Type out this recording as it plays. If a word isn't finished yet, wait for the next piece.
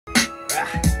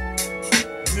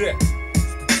Yeah,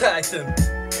 it's the Tytun.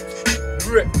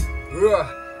 Rip,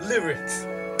 lyrics.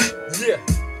 Yeah.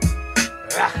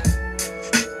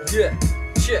 Yeah,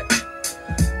 check.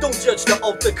 Don't judge the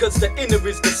altar cause the inner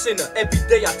is the sinner. Every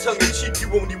day I tongue in cheek you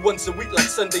only once a week like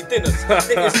Sunday dinners.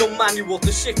 There is no manual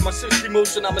to shift my swift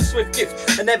emotion. I'm a swift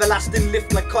gift, an everlasting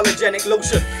lift like collagenic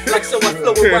lotion. Like so I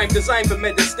flow a rhyme designed for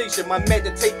meditation. My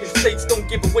meditative states don't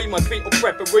give away my fatal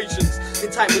preparations.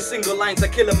 In time with single lines I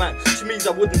kill a man, which means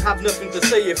I wouldn't have nothing to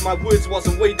say if my words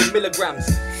wasn't weighed in milligrams.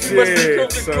 You must be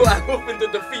close and cut hoping to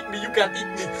defeat me, you can't eat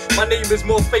me. My name is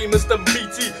more famous than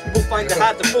BT. You will find it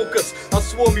hard to focus. I'll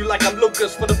swarm you like I'm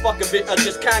locust for the fuck of it. I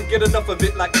just can't get enough of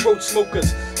it like road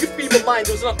smokers. Your feeble mind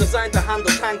was not designed to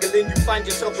handle tangling. You find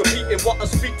yourself repeating what I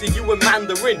speak to you in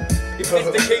Mandarin. If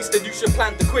it's the case then you should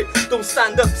plan to quit. Don't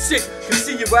stand up, sit, can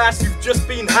see your ass, you've just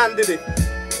been handed it.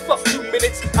 Fuck 2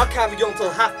 minutes, I'll carry on till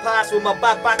half past with my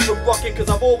back from rocking cause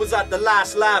I've always had the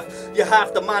last laugh. You're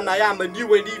half the man I am and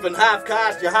you ain't even half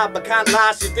cast. You're half but can't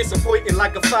last, you're disappointing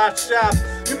like a fast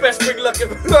shaft. You best bring luck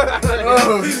if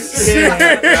oh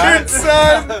shit,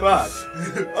 son! Fuck.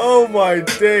 Oh my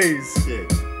days. Shit.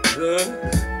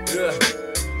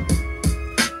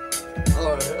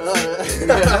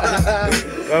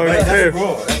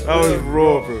 That was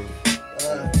raw, bro.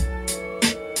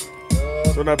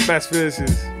 It's one of the best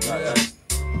verses.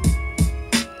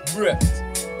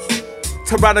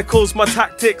 Tyranik's my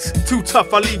tactics, too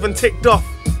tough, I'll even ticked off.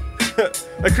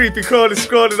 A creepy crawler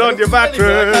scrolling on your mattress.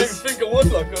 I can't even think of one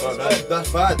like that.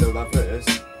 That's bad though, that verse.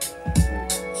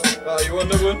 You want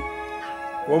another one?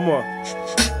 One more.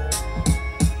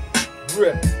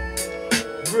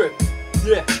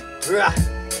 Yeah.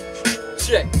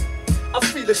 Check. I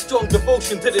feel a strong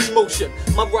devotion to this motion.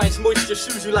 My rhymes moisture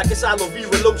shoes you like it's aloe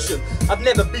vera lotion. I've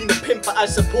never been a pimp but I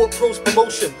support pros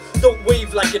promotion. Don't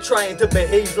wave like you're trying to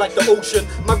behave like the ocean.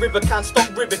 My river can't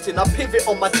stop riveting, I pivot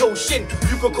on my toe shin.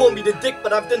 You can call me the dick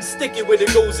but I've done stick it where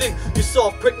it goes in. You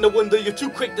soft prick, no wonder you're too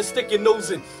quick to stick your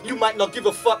nose in. You might not give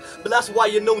a fuck but that's why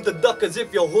you're known to duck as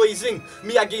if you're hoising.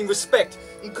 Me I gain respect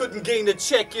and couldn't gain a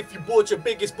check if you bought your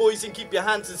biggest boys in. Keep your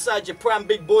hands inside your pram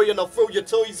big boy and I'll throw your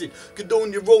toys in.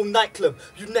 Condone your own nightclub.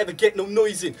 You never get no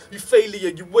noise in. You failure,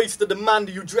 you wasted the man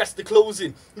that you dressed the clothes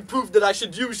in. You proved that I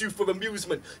should use you for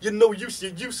amusement. You're no use,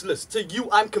 you're useless. To you,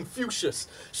 I'm Confucius.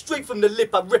 Straight from the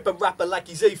lip, I rip a rapper like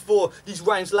he's A4. These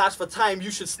rhymes last for time, you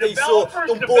should stay sore.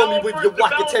 Don't bore me with your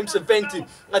whack attempts of venting.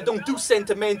 I don't do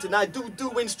sentimenting, I do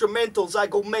instrumentals. I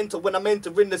go mental when I'm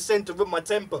entering the center of my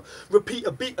temper. Repeat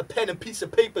a beat, a pen and piece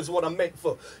of paper is what I'm meant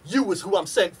for. You is who I'm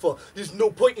sent for. There's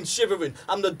no point in shivering.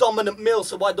 I'm the dominant male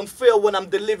so I don't feel when I'm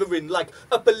delivering. Like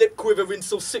upper lip quivering,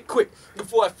 so sit quick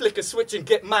before I flick a switch and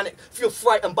get manic. Feel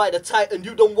frightened by the Titan.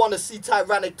 You don't want to see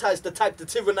Tyranik ties the type to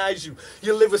tyrannize you.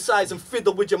 You lyricize and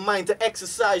fiddle with your mind to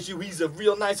exercise you. He's a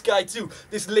real nice guy too.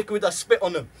 This liquid I spit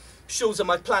on him shows him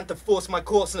I plan to force my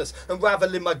coarseness,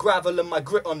 unraveling my gravel and my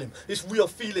grit on him. It's real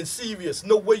feeling serious,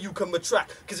 no way you can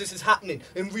retract, cause this is happening.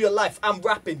 In real life, I'm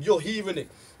rapping, you're hearing it.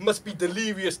 Must be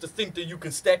delirious to think that you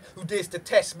can step. Who dares to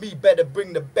test me, better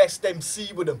bring the best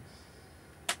MC with him.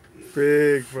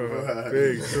 Big, bro.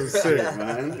 Big. So sick,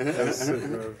 man. That's sick,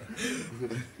 bro.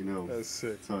 You know, that's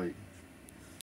sick. tight.